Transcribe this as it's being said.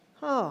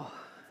Oh,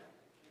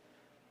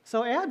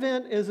 so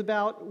Advent is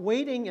about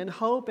waiting in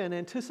hope and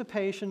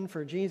anticipation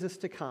for Jesus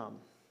to come.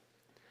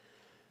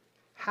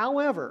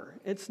 However,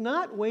 it's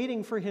not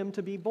waiting for him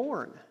to be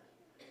born.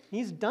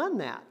 He's done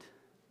that.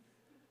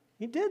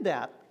 He did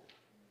that.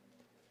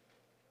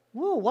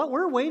 Whoa, what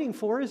we're waiting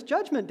for is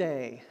Judgment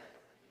Day.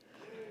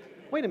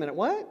 Wait a minute,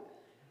 what?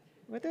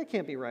 Wait, that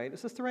can't be right.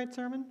 Is this the right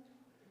sermon?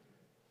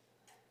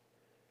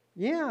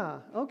 Yeah,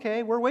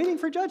 okay, we're waiting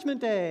for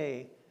Judgment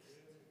Day.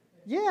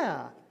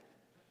 Yeah.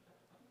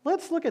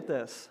 Let's look at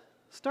this.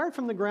 Start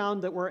from the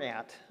ground that we're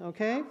at,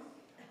 okay?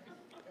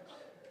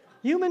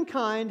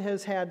 Humankind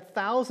has had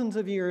thousands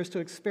of years to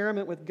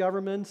experiment with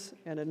governments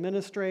and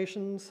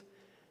administrations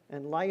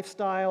and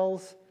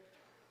lifestyles.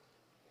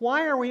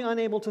 Why are we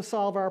unable to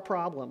solve our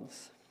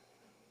problems?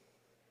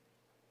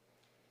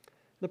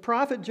 The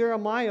prophet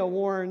Jeremiah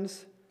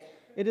warns,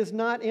 "It is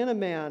not in a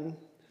man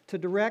to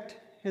direct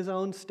his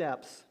own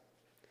steps."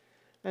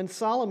 And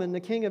Solomon, the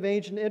king of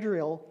ancient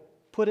Israel,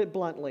 put it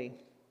bluntly.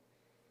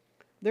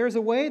 There is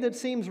a way that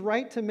seems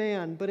right to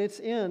man, but its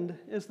end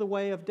is the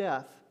way of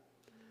death.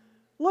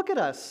 Look at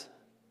us,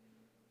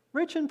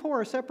 rich and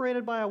poor,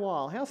 separated by a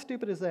wall. How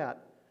stupid is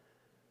that?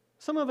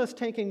 Some of us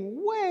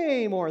taking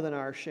way more than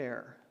our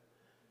share.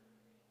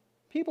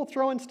 People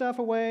throwing stuff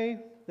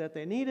away that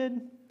they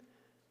needed,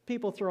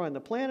 people throwing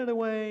the planet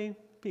away,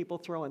 people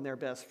throwing their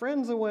best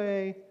friends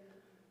away.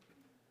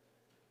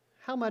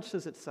 How much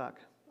does it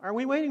suck? Are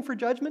we waiting for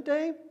Judgment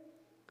Day?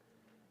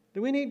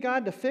 Do we need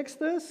God to fix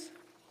this?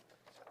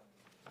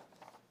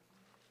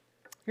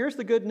 Here's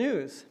the good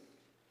news.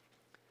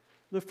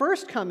 The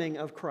first coming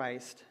of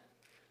Christ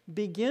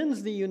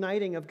begins the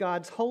uniting of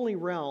God's holy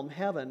realm,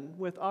 heaven,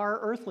 with our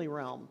earthly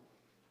realm,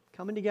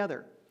 coming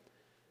together.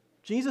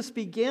 Jesus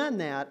began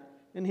that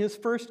in his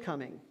first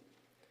coming.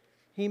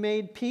 He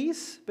made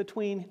peace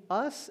between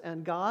us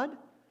and God.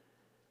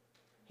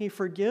 He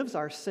forgives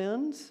our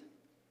sins.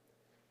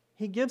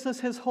 He gives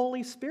us his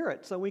Holy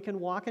Spirit so we can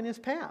walk in his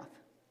path.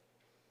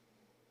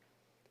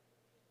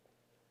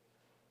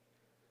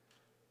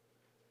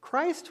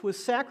 Christ was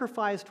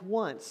sacrificed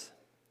once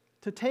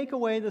to take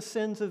away the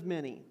sins of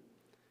many,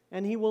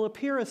 and he will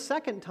appear a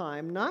second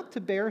time, not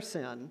to bear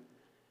sin,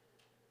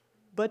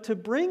 but to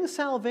bring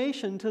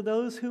salvation to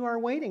those who are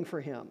waiting for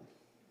him.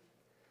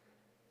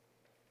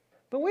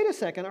 But wait a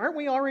second, aren't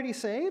we already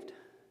saved?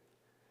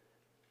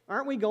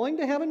 Aren't we going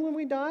to heaven when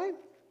we die?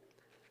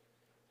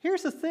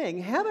 Here's the thing,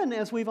 heaven,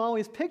 as we've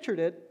always pictured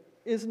it,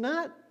 is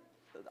not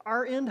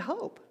our end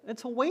hope.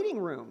 It's a waiting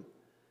room.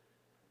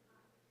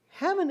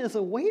 Heaven is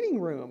a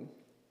waiting room.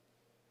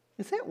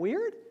 Is that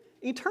weird?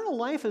 Eternal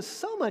life is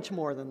so much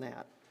more than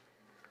that.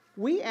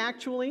 We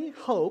actually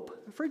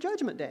hope for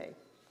Judgment Day.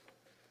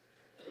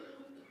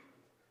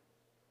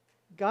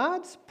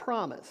 God's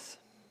promise.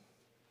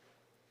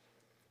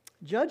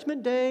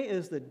 Judgment Day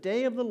is the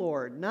day of the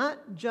Lord,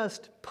 not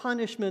just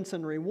punishments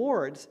and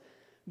rewards,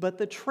 but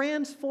the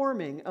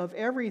transforming of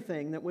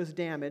everything that was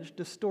damaged,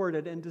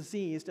 distorted, and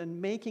diseased,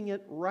 and making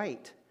it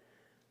right,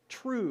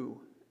 true,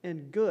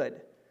 and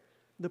good.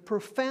 The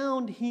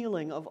profound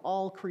healing of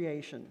all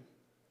creation.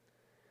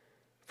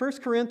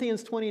 1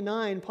 Corinthians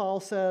 29, Paul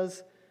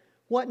says,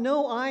 "What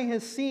no eye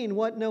has seen,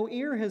 what no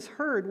ear has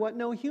heard, what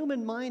no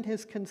human mind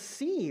has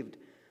conceived,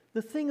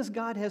 the things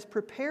God has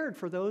prepared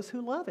for those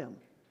who love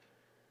him."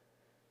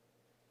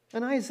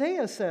 And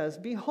Isaiah says,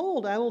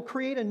 "Behold, I will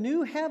create a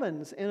new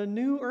heavens and a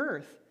new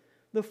earth.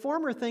 The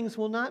former things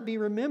will not be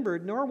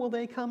remembered, nor will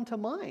they come to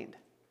mind."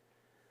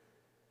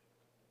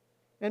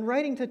 And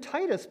writing to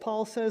Titus,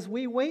 Paul says,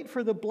 "We wait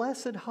for the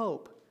blessed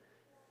hope,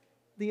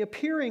 the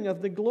appearing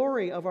of the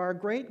glory of our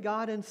great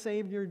God and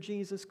Savior,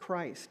 Jesus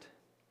Christ."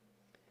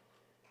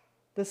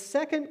 The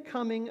second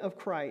coming of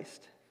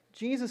Christ,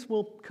 Jesus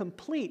will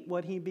complete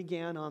what he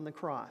began on the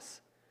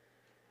cross.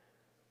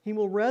 He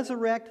will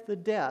resurrect the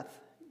dead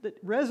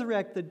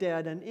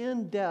and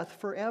end death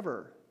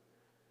forever.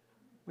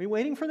 Are we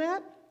waiting for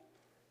that?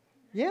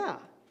 Yeah.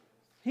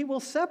 He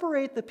will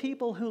separate the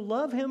people who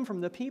love him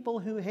from the people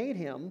who hate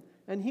him,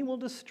 and he will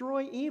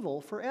destroy evil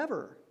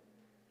forever.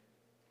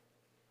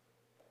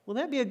 Will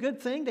that be a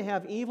good thing to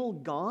have evil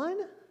gone?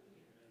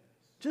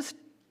 Just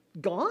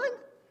gone?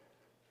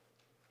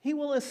 He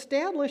will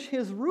establish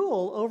his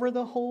rule over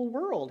the whole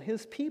world.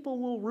 His people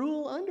will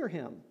rule under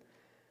him.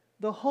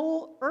 The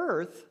whole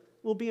earth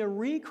will be a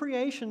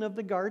recreation of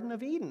the Garden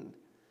of Eden.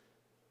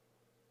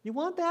 You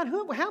want that?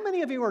 How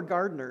many of you are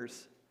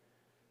gardeners?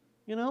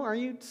 Are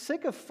you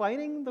sick of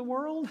fighting the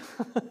world?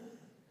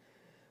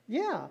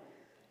 Yeah.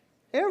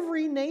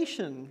 Every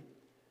nation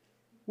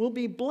will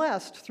be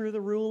blessed through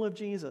the rule of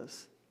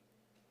Jesus.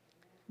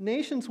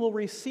 Nations will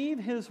receive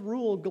his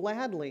rule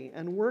gladly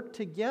and work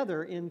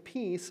together in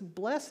peace,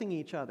 blessing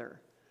each other.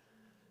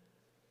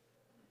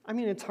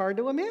 It's hard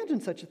to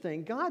imagine such a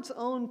thing. God's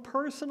own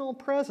personal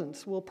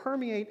presence will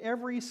permeate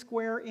every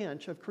square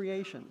inch of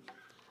creation.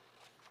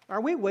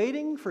 Are we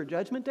waiting for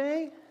Judgment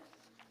Day?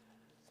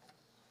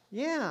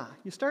 Yeah,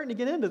 you're starting to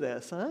get into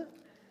this, huh?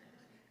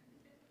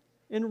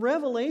 In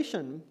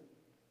Revelation,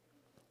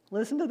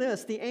 Listen to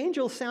this. The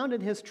angel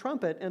sounded his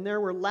trumpet, and there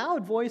were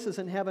loud voices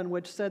in heaven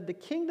which said, "The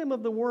kingdom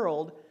of the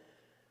world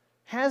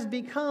has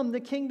become the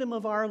kingdom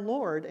of our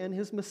Lord and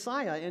his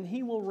Messiah, and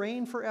he will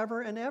reign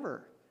forever and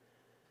ever."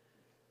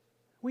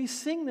 We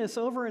sing this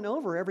over and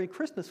over every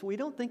Christmas, but we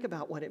don't think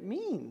about what it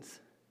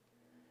means.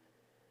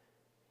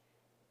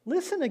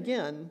 Listen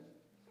again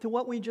to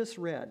what we just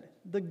read.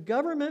 The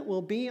government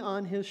will be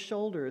on his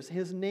shoulders.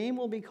 His name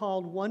will be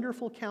called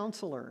Wonderful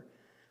Counselor,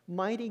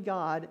 Mighty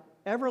God,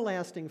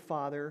 Everlasting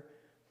Father,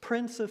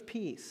 Prince of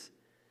Peace.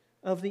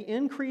 Of the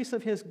increase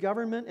of his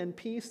government and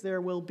peace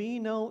there will be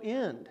no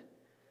end.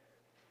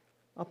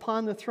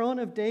 Upon the throne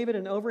of David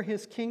and over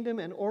his kingdom,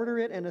 and order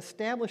it and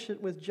establish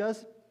it with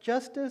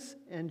justice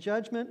and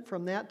judgment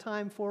from that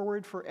time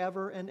forward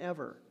forever and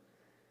ever.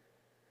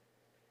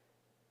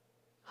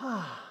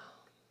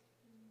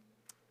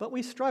 But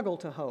we struggle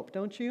to hope,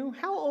 don't you?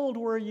 How old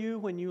were you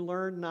when you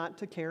learned not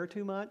to care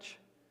too much?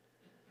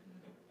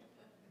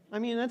 I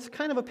mean, that's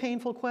kind of a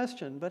painful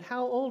question, but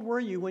how old were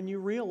you when you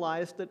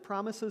realized that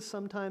promises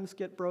sometimes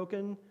get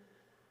broken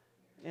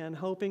and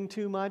hoping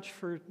too much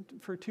for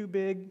too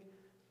big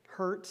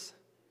hurts?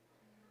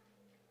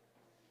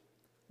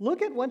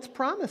 Look at what's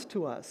promised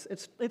to us.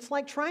 It's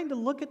like trying to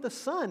look at the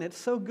sun. It's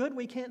so good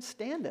we can't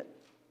stand it.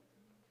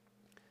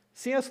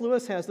 C.S.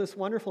 Lewis has this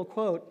wonderful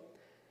quote.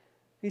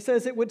 He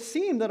says, "It would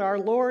seem that our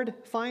Lord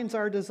finds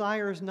our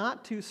desires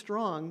not too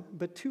strong,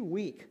 but too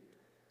weak.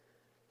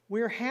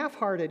 We're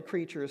half-hearted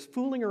creatures,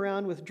 fooling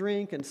around with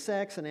drink and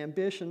sex and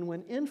ambition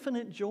when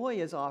infinite joy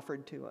is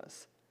offered to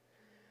us.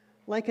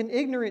 Like an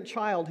ignorant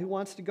child who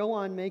wants to go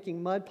on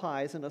making mud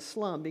pies in a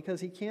slum because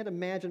he can't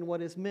imagine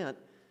what is meant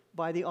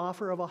by the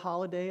offer of a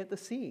holiday at the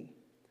sea.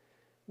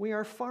 We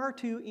are far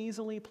too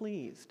easily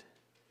pleased.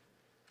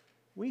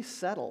 We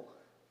settle."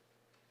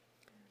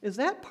 Is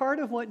that part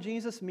of what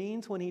Jesus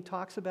means when he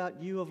talks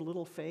about you of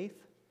little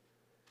faith?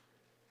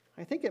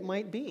 I think it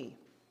might be.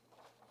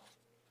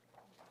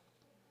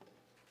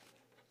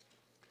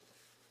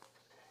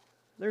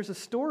 There's a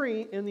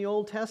story in the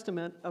Old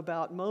Testament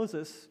about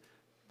Moses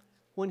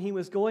when he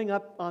was going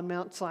up on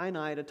Mount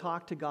Sinai to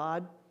talk to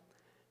God,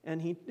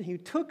 and he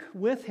took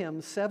with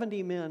him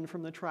 70 men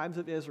from the tribes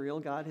of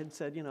Israel. God had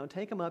said,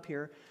 take them up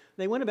here.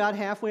 They went about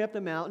halfway up the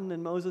mountain,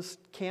 and Moses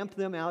camped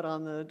them out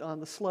on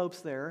the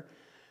slopes there.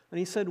 And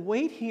he said,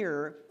 "Wait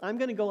here. I'm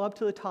going to go up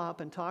to the top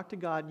and talk to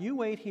God. You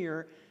wait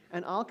here,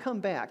 and I'll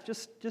come back.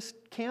 Just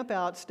camp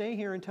out, stay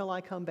here until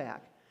I come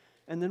back.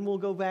 And then we'll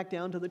go back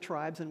down to the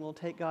tribes and we'll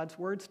take God's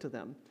words to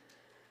them."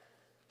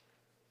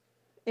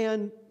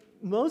 And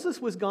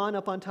Moses was gone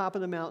up on top of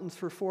the mountains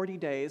for 40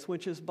 days,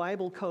 which is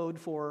Bible code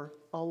for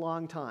a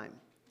long time.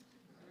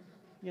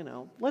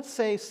 Let's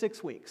say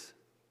 6 weeks.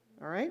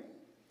 All right?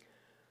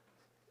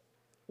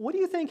 What do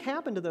you think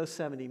happened to those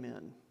 70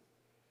 men?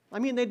 I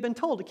mean, they'd been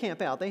told to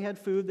camp out. They had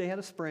food, they had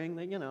a spring,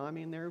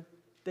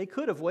 they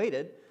could have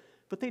waited,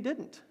 but they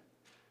didn't.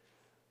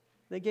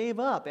 They gave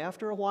up.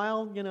 After a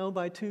while,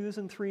 by twos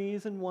and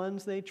threes and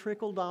ones, they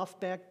trickled off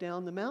back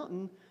down the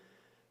mountain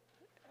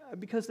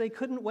because they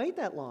couldn't wait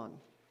that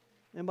long.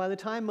 And by the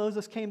time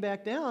Moses came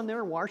back down, they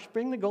were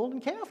worshiping the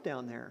golden calf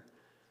down there,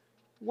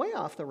 way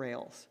off the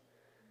rails.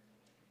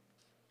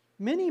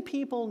 Many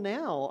people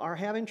now are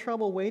having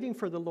trouble waiting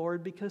for the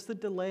Lord because the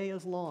delay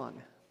is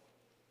long.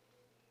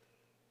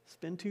 It's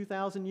been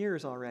 2,000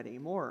 years already,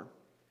 more.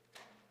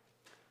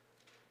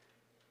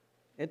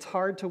 It's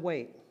hard to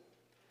wait.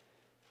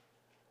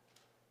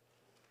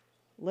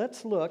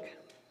 Let's look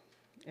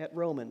at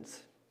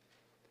Romans.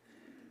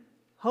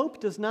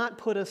 Hope does not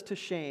put us to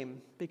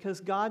shame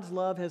because God's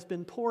love has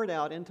been poured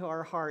out into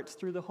our hearts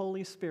through the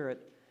Holy Spirit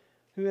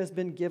who has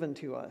been given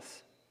to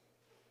us.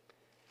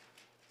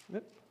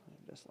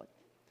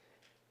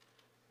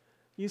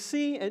 You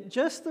see, at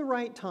just the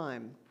right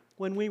time,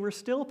 when we were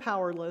still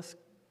powerless,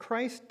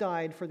 Christ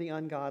died for the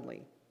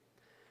ungodly.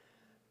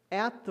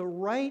 At the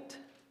right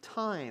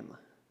time,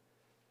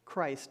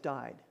 Christ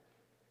died.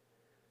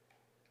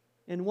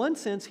 In one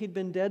sense, he'd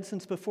been dead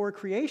since before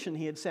creation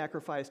he had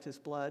sacrificed his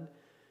blood.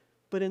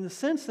 But in the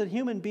sense that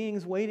human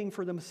beings waiting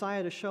for the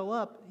Messiah to show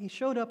up, he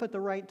showed up at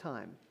the right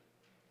time.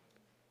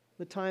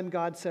 The time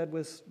God said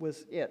was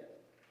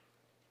it.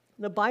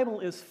 The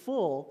Bible is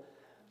full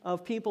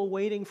of people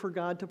waiting for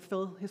God to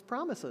fulfill his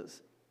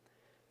promises.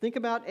 Think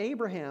about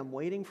Abraham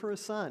waiting for a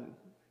son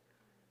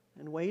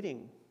and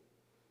waiting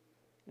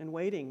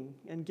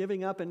and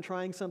giving up and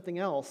trying something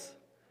else.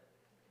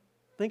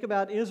 Think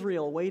about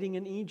Israel waiting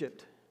in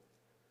Egypt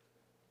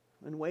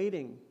and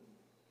waiting.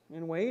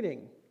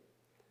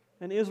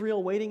 And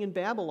Israel waiting in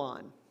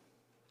Babylon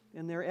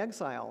in their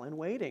exile and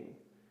waiting.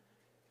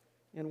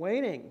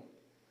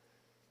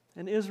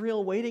 And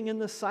Israel waiting in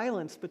the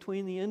silence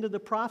between the end of the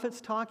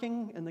prophets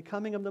talking and the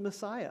coming of the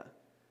Messiah.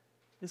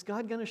 Is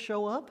God going to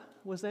show up?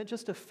 Was that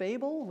just a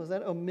fable? Was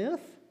that a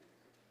myth?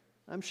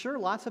 I'm sure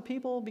lots of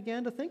people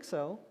began to think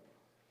so.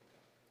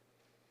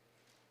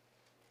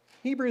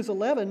 Hebrews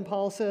 11,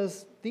 Paul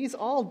says, "These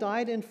all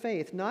died in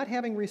faith, not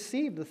having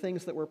received the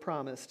things that were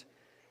promised,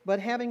 but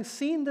having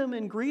seen them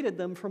and greeted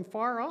them from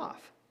far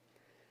off,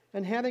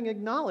 and having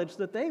acknowledged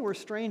that they were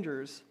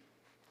strangers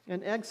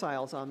and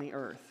exiles on the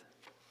earth.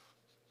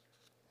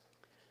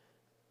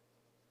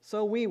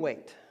 So we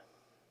wait.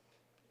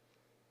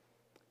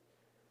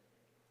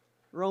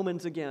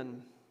 Romans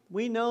again.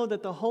 We know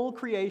that the whole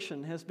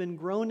creation has been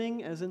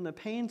groaning as in the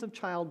pains of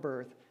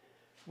childbirth,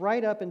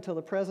 right up until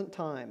the present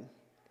time.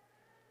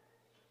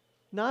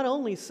 Not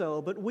only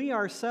so, but we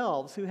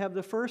ourselves, who have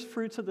the first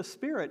fruits of the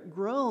Spirit,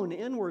 groan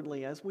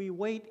inwardly as we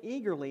wait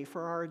eagerly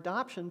for our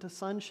adoption to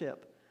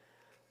sonship,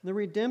 the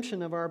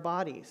redemption of our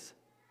bodies.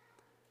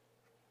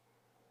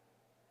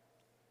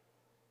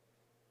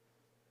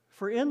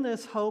 For in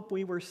this hope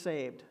we were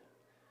saved.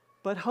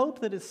 But hope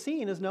that is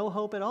seen is no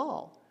hope at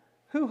all.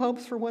 Who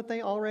hopes for what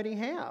they already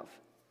have?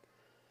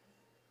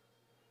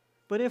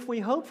 But if we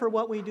hope for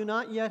what we do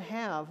not yet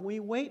have, we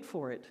wait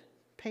for it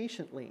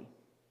patiently.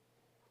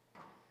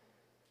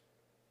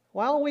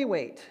 While we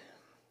wait,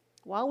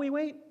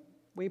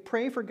 we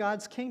pray for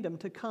God's kingdom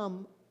to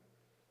come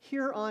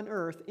here on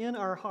earth in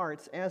our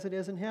hearts as it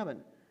is in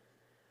heaven.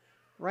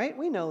 Right?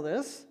 We know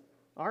this.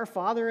 Our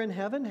Father in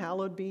heaven,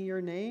 hallowed be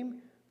your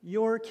name.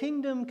 Your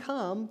kingdom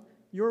come,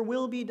 your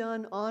will be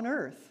done on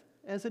earth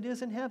as it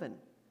is in heaven.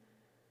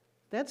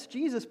 That's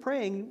Jesus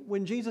praying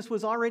when Jesus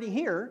was already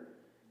here.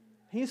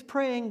 He's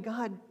praying,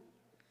 God,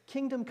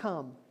 kingdom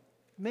come.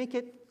 Make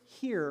it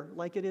here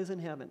like it is in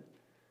heaven.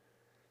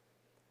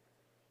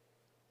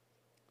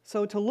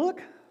 So to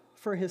look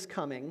for his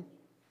coming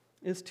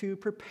is to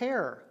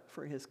prepare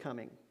for his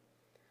coming.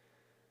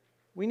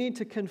 We need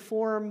to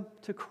conform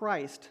to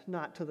Christ,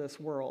 not to this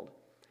world.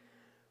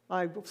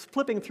 I was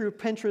flipping through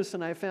Pinterest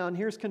and I found,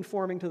 here's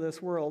conforming to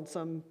this world.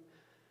 Some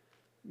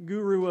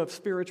guru of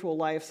spiritual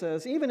life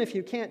says, even if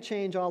you can't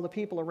change all the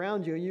people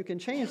around you, you can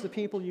change the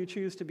people you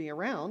choose to be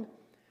around.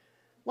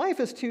 Life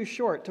is too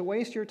short to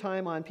waste your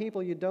time on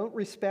people who don't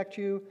respect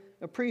you,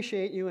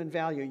 appreciate you, and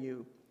value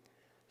you.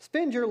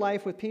 Spend your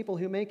life with people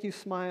who make you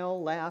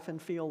smile, laugh,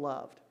 and feel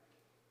loved.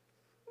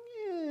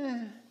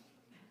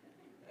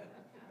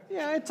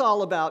 Yeah, it's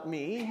all about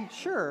me.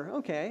 Sure,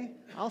 okay.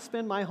 I'll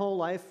spend my whole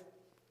life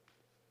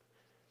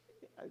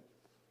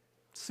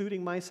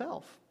suiting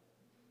myself,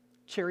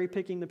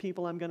 cherry-picking the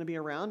people I'm going to be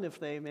around. If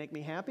they make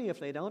me happy, if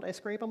they don't, I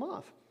scrape them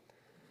off.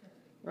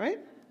 Right?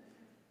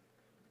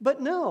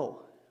 But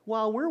no,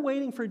 while we're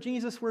waiting for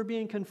Jesus, we're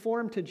being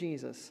conformed to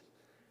Jesus.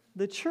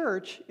 The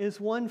church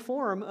is one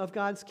form of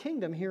God's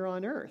kingdom here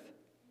on earth.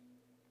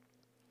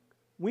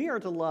 We are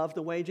to love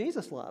the way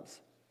Jesus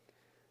loves.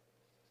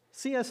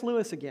 C.S.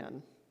 Lewis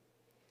again.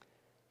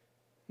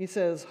 He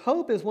says,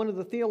 hope is one of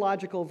the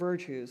theological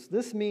virtues.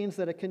 This means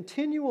that a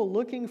continual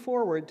looking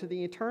forward to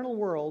the eternal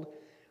world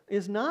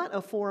is not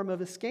a form of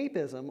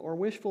escapism or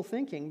wishful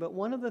thinking, but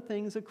one of the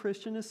things a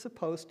Christian is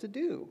supposed to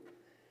do.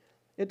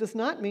 It does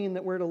not mean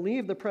that we're to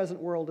leave the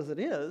present world as it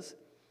is.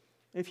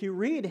 If you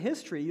read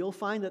history, you'll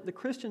find that the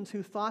Christians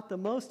who thought the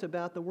most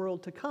about the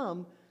world to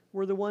come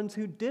were the ones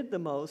who did the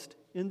most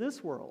in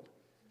this world.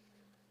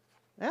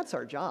 That's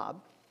our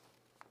job.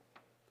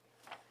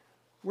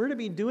 We're to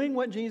be doing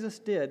what Jesus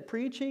did,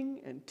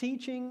 preaching and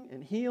teaching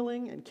and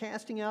healing and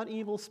casting out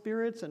evil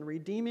spirits and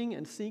redeeming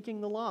and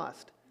seeking the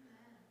lost.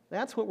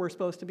 That's what we're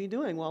supposed to be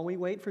doing while we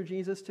wait for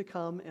Jesus to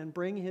come and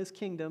bring his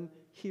kingdom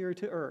here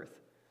to earth.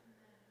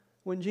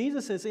 When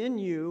Jesus is in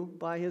you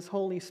by his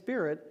Holy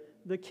Spirit,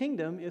 the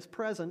kingdom is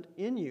present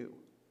in you.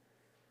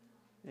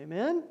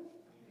 Amen?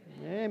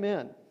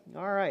 Amen.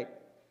 All right.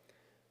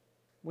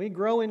 We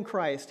grow in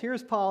Christ.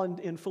 Here's Paul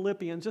in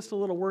Philippians, just a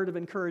little word of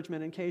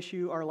encouragement in case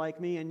you are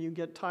like me and you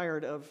get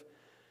tired of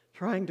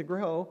trying to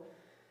grow.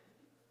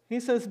 He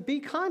says, be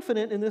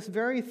confident in this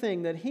very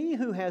thing, that he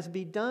who has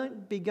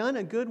begun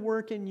a good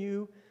work in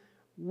you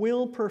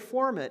will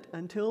perform it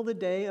until the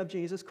day of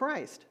Jesus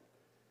Christ.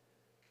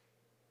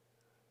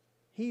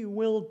 He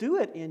will do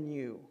it in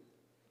you.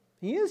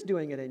 He is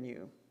doing it in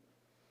you.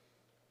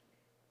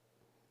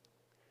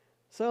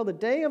 So the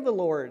day of the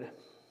Lord.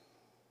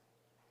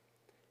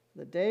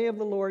 The day of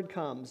the Lord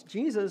comes.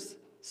 Jesus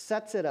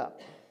sets it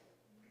up.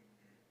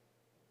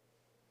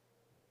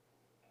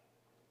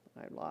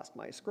 I lost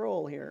my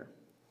scroll here.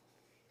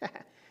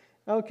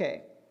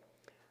 Okay.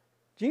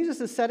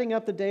 Jesus is setting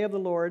up the day of the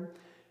Lord.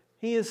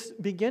 He is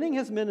beginning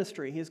his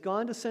ministry. He's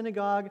gone to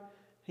synagogue.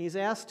 He's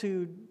asked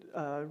to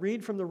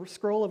read from the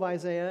scroll of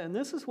Isaiah, and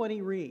this is what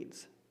he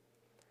reads.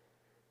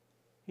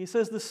 He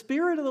says, the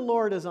Spirit of the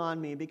Lord is on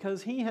me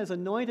because he has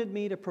anointed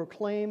me to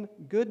proclaim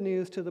good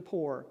news to the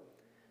poor.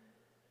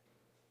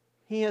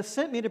 He has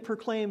sent me to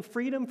proclaim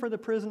freedom for the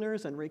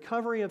prisoners and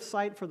recovery of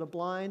sight for the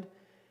blind,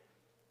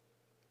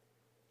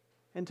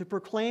 and to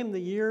proclaim the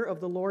year of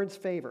the Lord's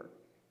favor.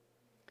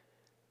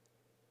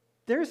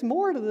 There's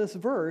more to this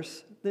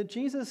verse that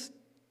Jesus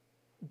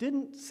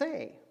didn't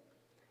say.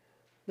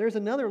 There's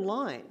another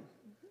line.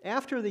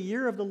 After the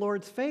year of the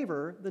Lord's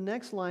favor, the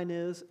next line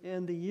is,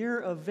 and the year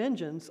of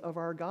vengeance of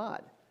our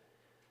God.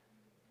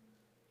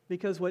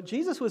 Because what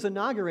Jesus was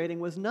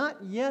inaugurating was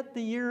not yet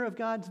the year of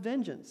God's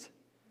vengeance.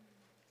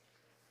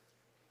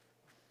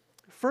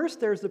 First,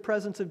 there's the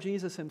presence of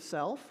Jesus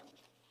himself.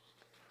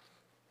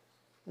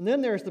 And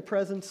then there's the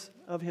presence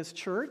of his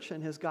church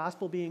and his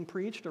gospel being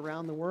preached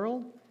around the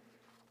world.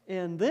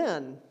 And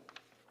then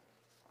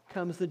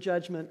comes the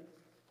judgment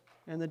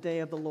and the day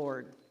of the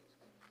Lord.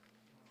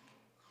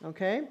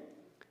 Okay?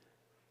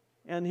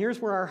 And here's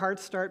where our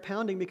hearts start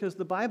pounding, because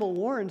the Bible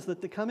warns that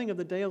the coming of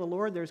the day of the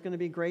Lord, there's going to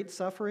be great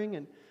suffering,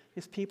 and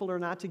his people are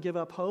not to give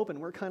up hope,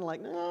 and we're kind of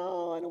like,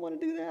 no, I don't want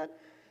to do that.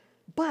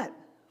 But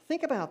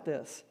think about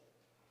this.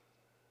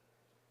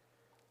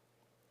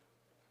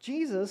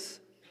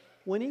 Jesus,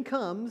 when he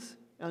comes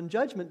on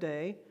Judgment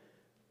Day,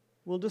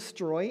 will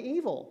destroy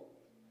evil.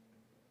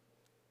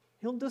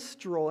 He'll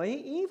destroy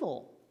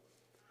evil.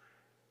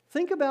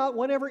 Think about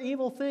whatever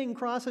evil thing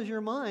crosses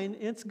your mind,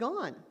 it's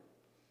gone.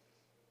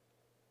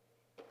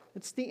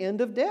 It's the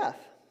end of death.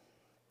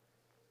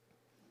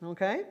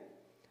 Okay?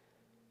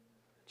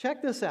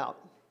 Check this out.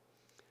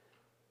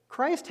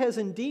 Christ has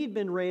indeed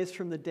been raised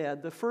from the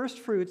dead, the first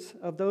fruits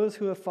of those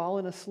who have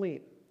fallen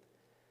asleep.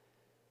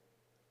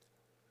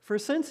 For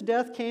since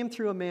death came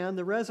through a man,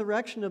 the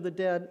resurrection of the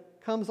dead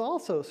comes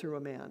also through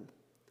a man.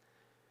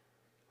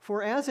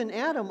 For as in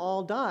Adam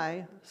all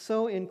die,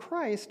 so in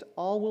Christ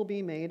all will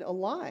be made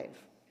alive.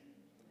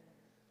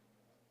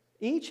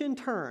 Each in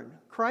turn,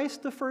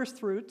 Christ the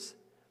first fruits,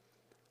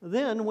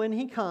 then when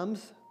he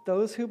comes,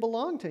 those who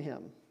belong to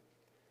him.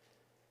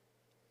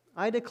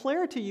 I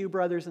declare to you,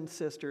 brothers and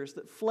sisters,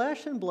 that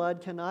flesh and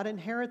blood cannot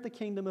inherit the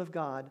kingdom of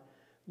God,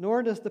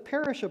 nor does the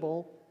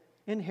perishable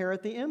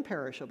inherit the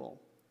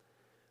imperishable.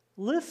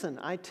 Listen,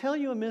 I tell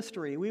you a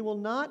mystery. We will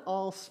not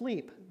all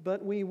sleep,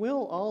 but we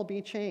will all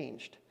be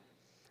changed.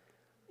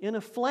 In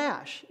a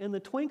flash, in the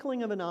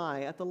twinkling of an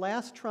eye, at the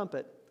last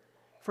trumpet,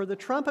 for the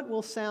trumpet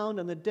will sound,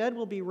 and the dead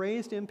will be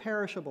raised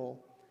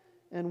imperishable,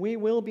 and we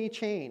will be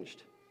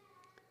changed.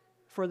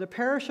 For the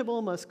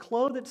perishable must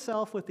clothe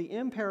itself with the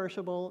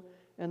imperishable,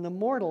 and the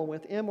mortal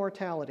with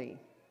immortality.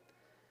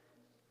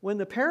 When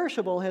the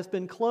perishable has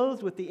been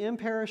clothed with the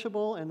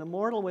imperishable, and the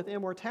mortal with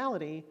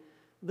immortality,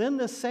 then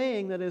the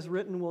saying that is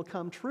written will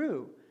come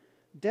true.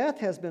 Death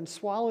has been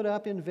swallowed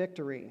up in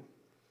victory.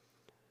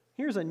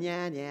 Here's a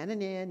nya, nya, nya,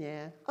 nya,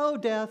 nya. Oh,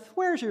 death,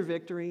 where's your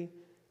victory?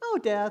 Oh,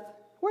 death,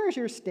 where's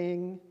your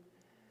sting?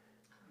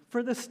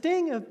 For the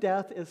sting of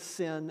death is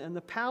sin, and the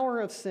power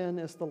of sin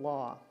is the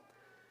law.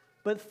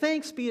 But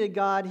thanks be to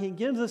God, he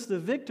gives us the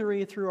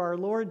victory through our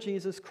Lord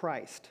Jesus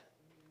Christ.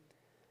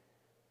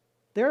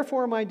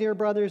 Therefore, my dear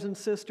brothers and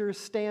sisters,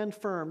 stand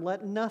firm.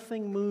 Let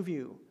nothing move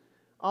you.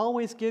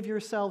 Always give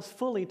yourselves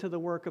fully to the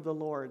work of the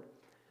Lord,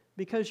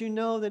 because you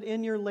know that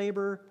in your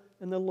labor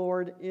in the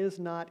Lord is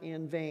not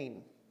in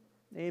vain.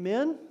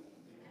 Amen?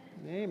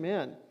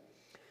 Amen.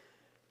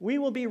 We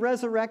will be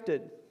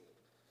resurrected.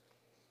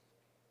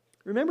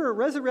 Remember,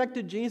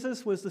 resurrected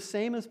Jesus was the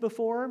same as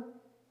before.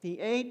 He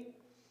ate.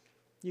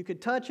 You could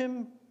touch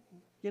him.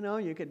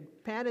 You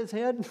could pat his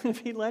head if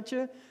he'd let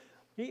you.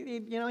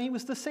 He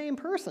was the same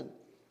person.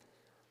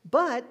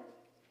 But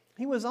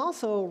he was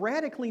also a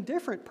radically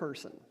different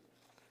person.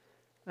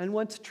 And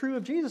what's true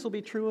of Jesus will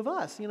be true of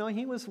us.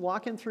 He was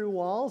walking through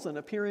walls and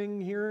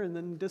appearing here and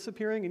then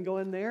disappearing and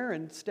going there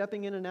and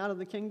stepping in and out of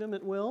the kingdom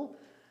at will.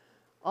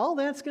 All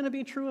that's going to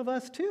be true of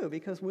us too,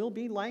 because we'll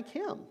be like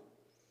him.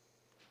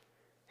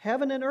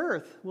 Heaven and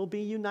earth will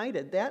be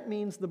united. That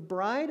means the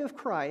bride of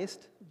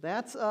Christ,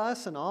 that's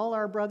us and all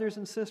our brothers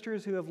and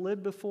sisters who have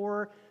lived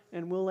before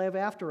and will live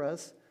after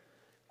us.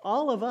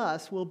 All of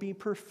us will be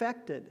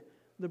perfected.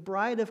 The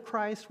bride of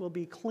Christ will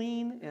be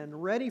clean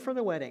and ready for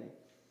the wedding.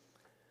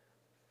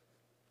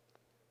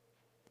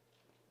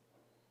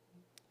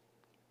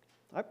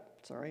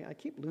 Sorry, I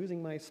keep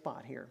losing my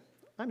spot here.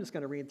 I'm just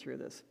going to read through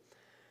this.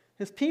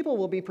 His people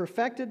will be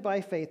perfected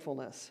by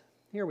faithfulness.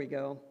 Here we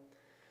go.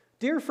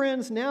 Dear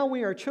friends, now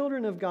we are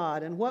children of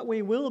God, and what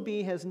we will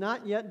be has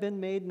not yet been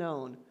made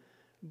known.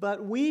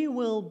 But we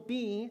will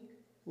be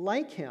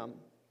like him.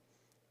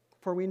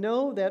 For we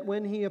know that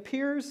when he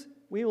appears,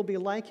 we will be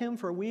like him,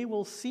 for we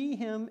will see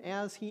him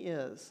as he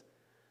is.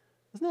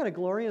 Isn't that a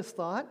glorious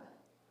thought?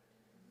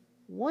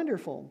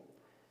 Wonderful.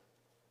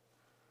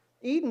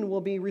 Eden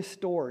will be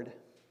restored.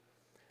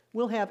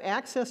 We'll have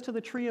access to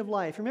the tree of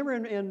life. Remember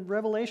in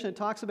Revelation it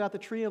talks about the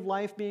tree of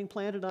life being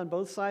planted on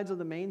both sides of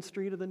the main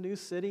street of the new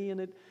city,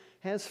 and it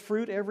has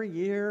fruit every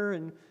year,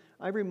 and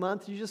every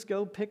month you just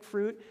go pick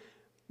fruit.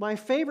 My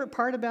favorite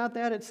part about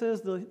that, it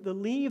says the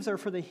leaves are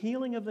for the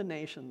healing of the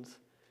nations.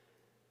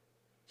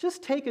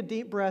 Just take a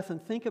deep breath and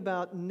think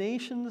about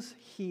nations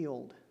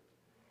healed.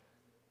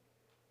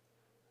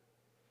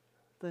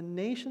 The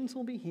nations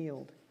will be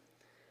healed.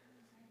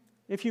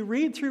 If you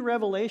read through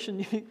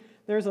Revelation,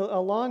 there's a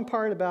long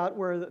part about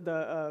where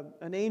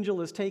an angel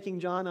is taking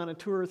John on a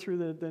tour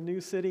through the new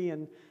city,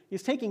 and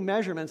he's taking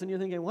measurements, and you're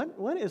thinking,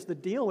 what is the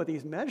deal with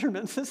these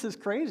measurements? This is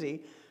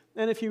crazy.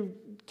 And if you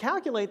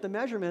calculate the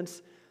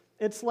measurements,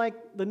 it's like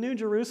the New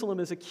Jerusalem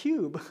is a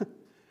cube.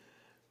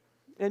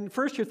 And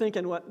first you're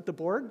thinking, what, the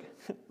Borg?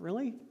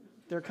 Really?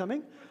 They're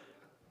coming?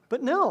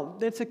 But no,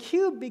 it's a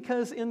cube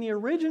because in the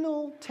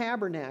original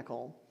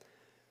tabernacle,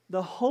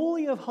 The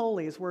Holy of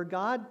Holies, where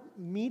God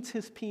meets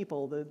his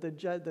people,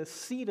 the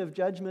seat of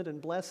judgment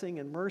and blessing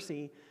and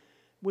mercy,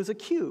 was a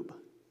cube.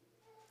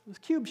 It was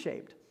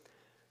cube-shaped.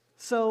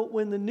 So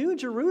when the New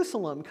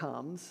Jerusalem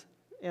comes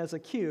as a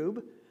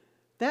cube,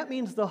 that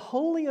means the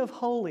Holy of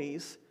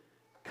Holies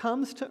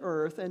comes to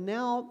earth, and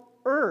now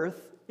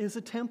earth is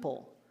a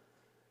temple.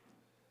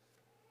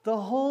 The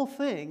whole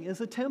thing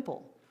is a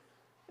temple.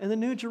 And the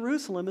New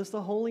Jerusalem is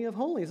the Holy of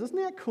Holies. Isn't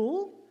that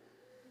cool?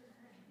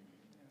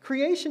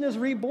 Creation is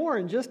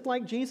reborn. Just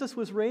like Jesus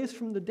was raised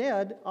from the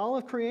dead, all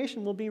of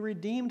creation will be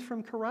redeemed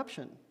from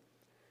corruption.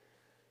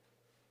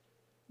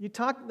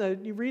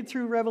 You read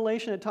through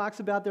Revelation, it talks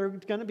about there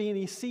going to be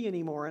any sea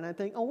anymore. And I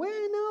think, oh,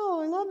 wait,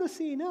 no, I love the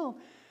sea. No.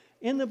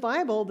 In the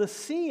Bible, the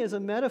sea is a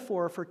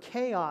metaphor for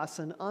chaos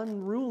and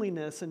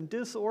unruliness and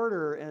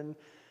disorder and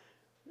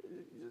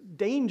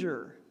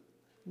danger.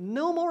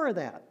 No more of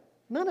that.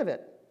 None of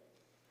it.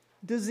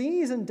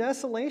 Disease and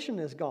desolation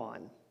is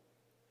gone.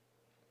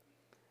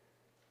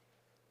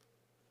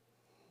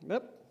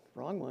 Yep,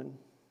 wrong one.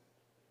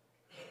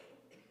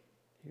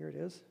 Here it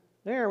is.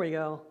 There we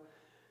go.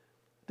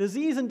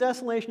 Disease and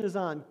desolation is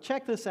on.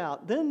 Check this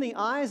out. Then the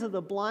eyes of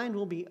the blind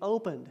will be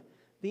opened.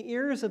 The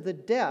ears of the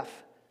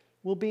deaf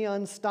will be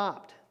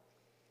unstopped.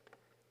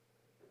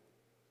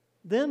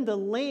 Then the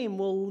lame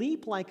will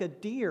leap like a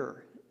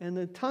deer, and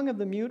the tongue of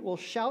the mute will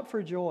shout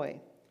for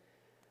joy.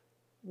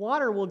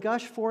 Water will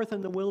gush forth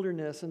in the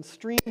wilderness and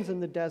streams in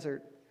the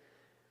desert.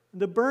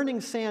 The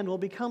burning sand will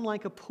become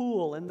like a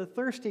pool, and the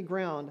thirsty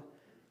ground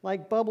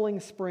like bubbling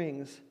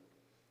springs.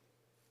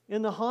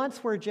 In the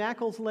haunts where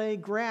jackals lay,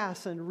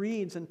 grass and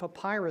reeds and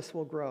papyrus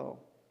will grow.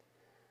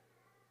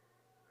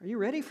 Are you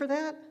ready for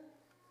that?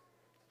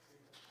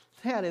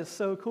 That is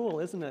so cool,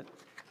 isn't it?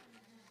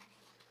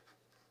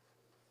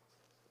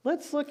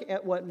 Let's look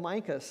at what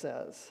Micah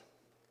says.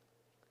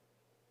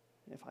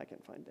 If I can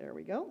find, there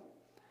we go.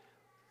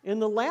 In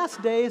the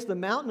last days, the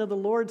mountain of the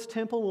Lord's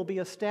temple will be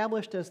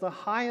established as the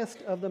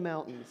highest of the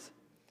mountains.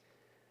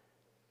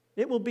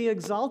 It will be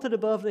exalted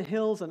above the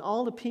hills, and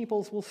all the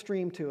peoples will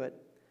stream to it.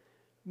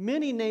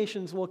 Many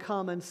nations will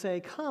come and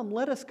say, "Come,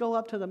 let us go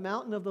up to the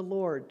mountain of the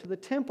Lord, to the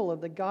temple of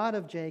the God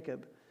of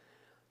Jacob.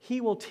 He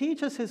will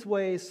teach us his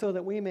ways so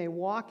that we may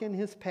walk in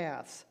his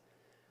paths.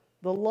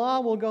 The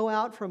law will go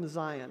out from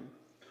Zion.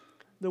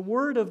 The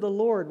word of the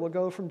Lord will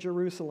go from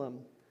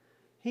Jerusalem.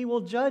 He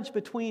will judge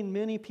between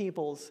many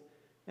peoples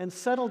and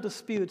settle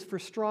disputes for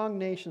strong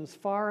nations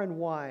far and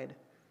wide.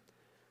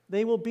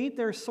 They will beat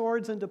their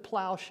swords into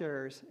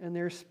plowshares and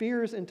their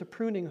spears into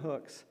pruning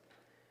hooks.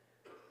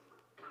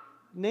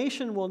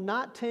 Nation will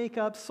not take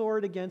up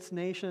sword against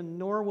nation,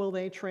 nor will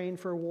they train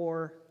for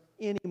war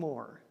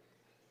anymore."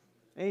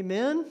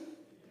 Amen?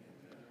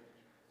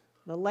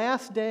 The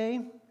last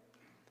day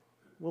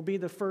will be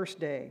the first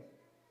day.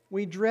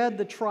 We dread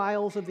the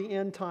trials of the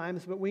end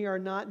times, but we are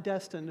not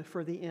destined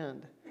for the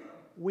end.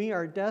 We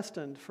are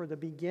destined for the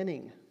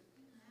beginning.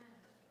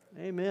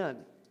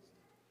 Amen.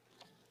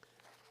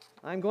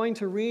 I'm going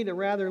to read a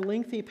rather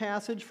lengthy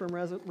passage from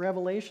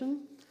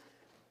Revelation.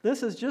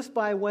 This is just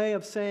by way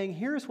of saying,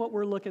 here's what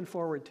we're looking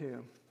forward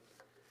to.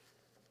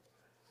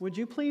 Would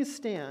you please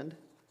stand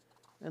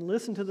and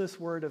listen to this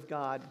word of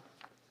God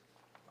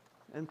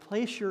and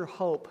place your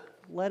hope,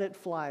 let it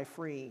fly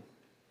free.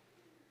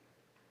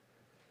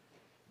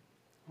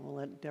 We'll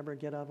let Deborah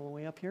get all the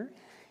way up here.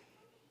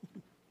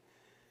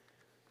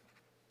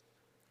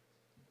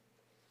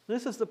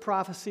 This is the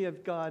prophecy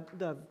of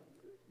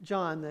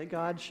John that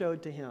God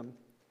showed to him.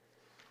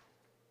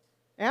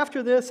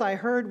 "After this, I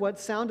heard what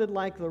sounded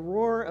like the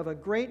roar of a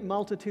great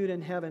multitude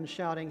in heaven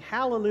shouting,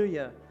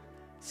 'Hallelujah!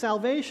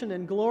 Salvation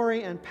and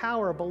glory and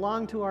power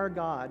belong to our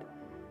God,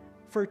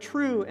 for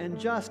true and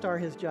just are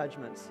his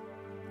judgments.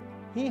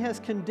 He has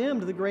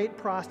condemned the great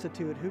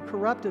prostitute who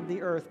corrupted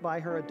the earth by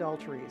her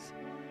adulteries.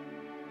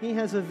 He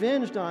has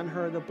avenged on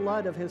her the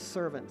blood of his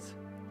servants.'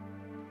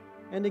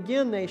 And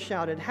again they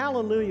shouted,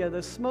 'Hallelujah!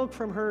 The smoke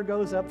from her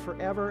goes up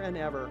forever and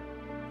ever.'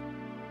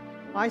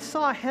 I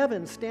saw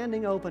heaven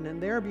standing open, and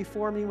there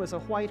before me was a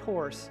white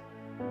horse,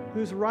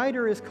 whose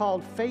rider is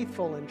called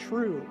Faithful and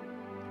True.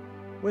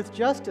 With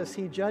justice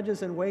he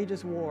judges and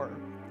wages war.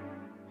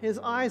 His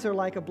eyes are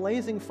like a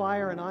blazing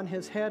fire, and on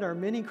his head are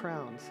many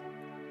crowns.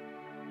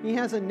 He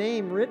has a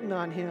name written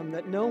on him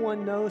that no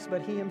one knows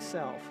but he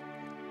himself.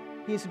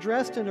 He's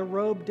dressed in a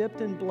robe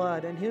dipped in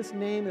blood, and his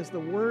name is the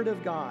Word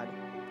of God.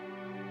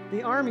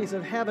 The armies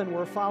of heaven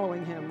were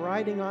following him,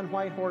 riding on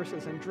white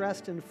horses and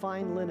dressed in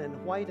fine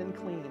linen, white and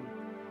clean.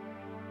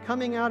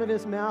 Coming out of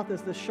his mouth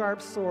is the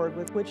sharp sword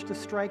with which to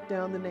strike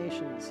down the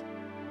nations.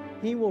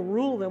 He will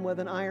rule them with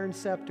an iron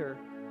scepter.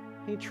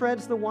 He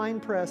treads the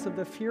winepress of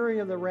the fury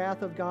of the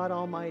wrath of God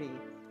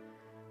Almighty.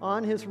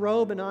 On his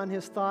robe and on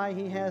his thigh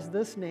he has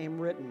this name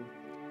written,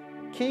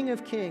 King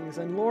of Kings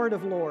and Lord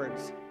of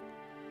Lords.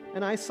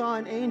 And I saw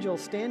an angel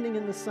standing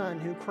in the sun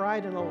who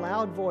cried in a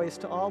loud voice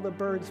to all the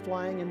birds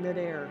flying in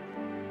midair,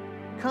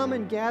 'Come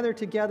and gather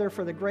together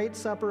for the great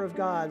supper of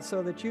God,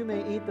 so that you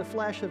may eat the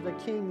flesh of the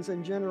kings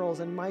and generals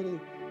and mighty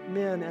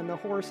men and the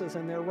horses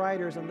and their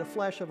riders and the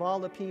flesh of all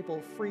the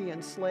people, free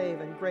and slave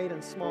and great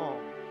and small.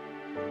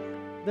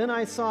 Then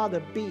I saw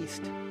the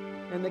beast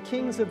and the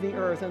kings of the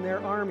earth and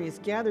their armies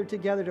gathered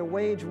together to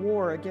wage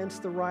war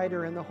against the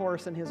rider and the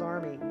horse and his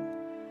army.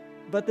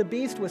 But the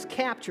beast was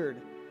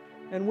captured,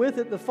 and with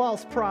it the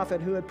false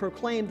prophet who had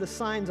proclaimed the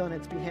signs on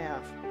its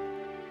behalf.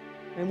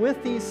 And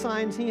with these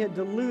signs he had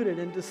deluded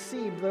and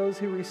deceived those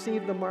who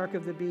received the mark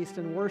of the beast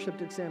and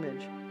worshipped its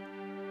image.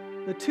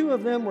 The two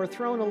of them were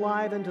thrown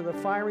alive into the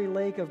fiery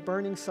lake of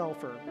burning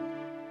sulfur.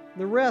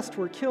 The rest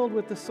were killed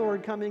with the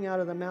sword coming out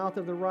of the mouth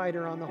of the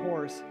rider on the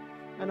horse,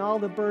 and all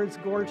the birds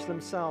gorged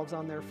themselves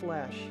on their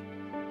flesh.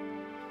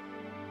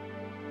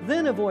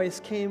 Then a voice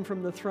came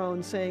from the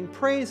throne saying,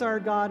 "Praise our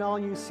God, all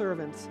you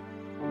servants,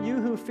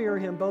 you who fear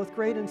him, both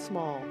great and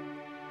small."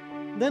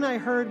 Then I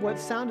heard what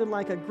sounded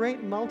like a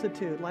great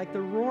multitude, like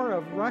the roar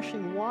of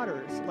rushing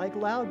waters, like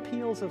loud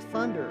peals of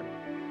thunder,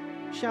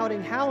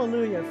 shouting,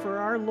 "Hallelujah, for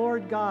our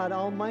Lord God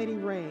Almighty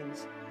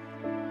reigns.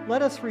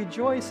 Let us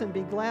rejoice and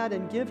be glad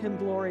and give him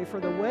glory, for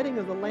the wedding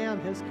of the Lamb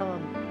has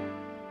come,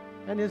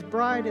 and his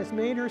bride has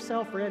made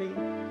herself ready.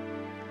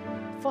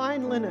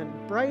 Fine linen,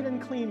 bright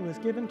and clean, was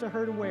given to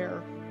her to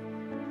wear,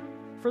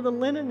 for the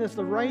linen is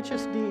the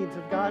righteous deeds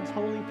of God's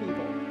holy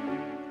people.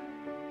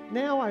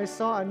 Now I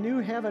saw a new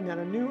heaven and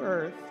a new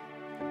earth,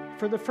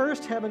 for the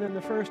first heaven and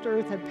the first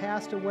earth had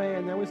passed away,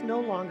 and there was no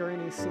longer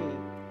any sea.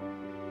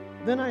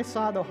 Then I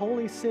saw the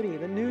holy city,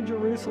 the new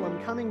Jerusalem,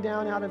 coming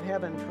down out of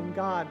heaven from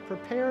God,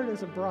 prepared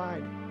as a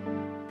bride,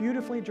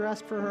 beautifully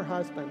dressed for her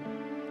husband.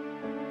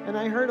 And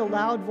I heard a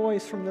loud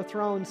voice from the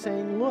throne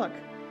saying, "Look,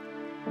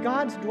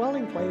 God's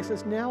dwelling place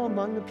is now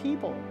among the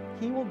people.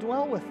 He will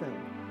dwell with them.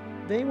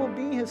 They will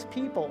be his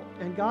people,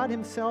 and God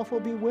himself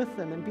will be with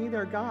them and be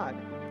their God.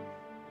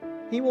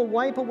 He will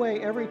wipe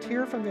away every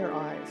tear from their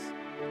eyes.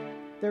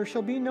 There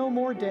shall be no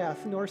more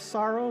death, nor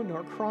sorrow,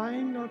 nor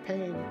crying, nor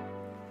pain,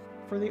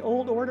 for the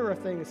old order of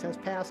things has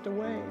passed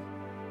away."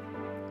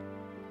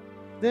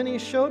 Then he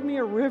showed me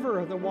a river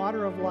of the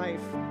water of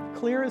life,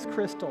 clear as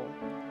crystal,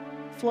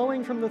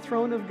 flowing from the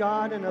throne of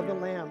God and of the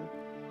Lamb,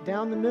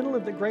 down the middle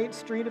of the great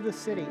street of the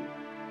city.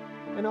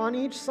 And on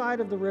each side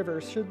of the river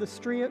stood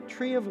the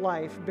tree of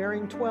life,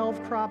 bearing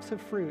 12 crops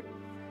of fruit,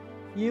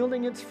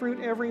 yielding its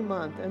fruit every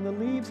month, and the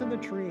leaves of the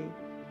tree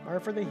are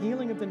for the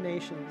healing of the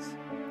nations.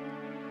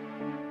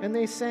 And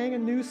they sang a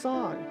new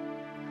song,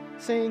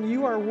 saying,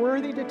 "You are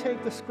worthy to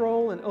take the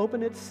scroll and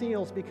open its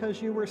seals,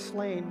 because you were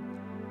slain,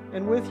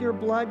 and with your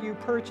blood you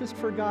purchased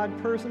for God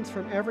persons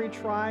from every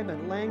tribe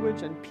and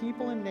language and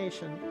people and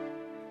nation.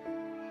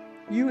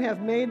 You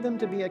have made them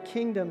to be a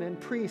kingdom and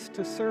priests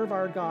to serve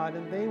our God,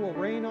 and they will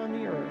reign on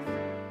the earth."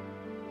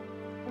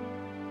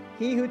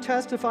 He who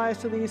testifies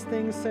to these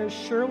things says,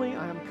 "Surely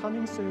I am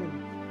coming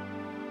soon."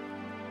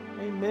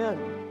 Amen.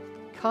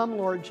 Come,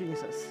 Lord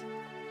Jesus.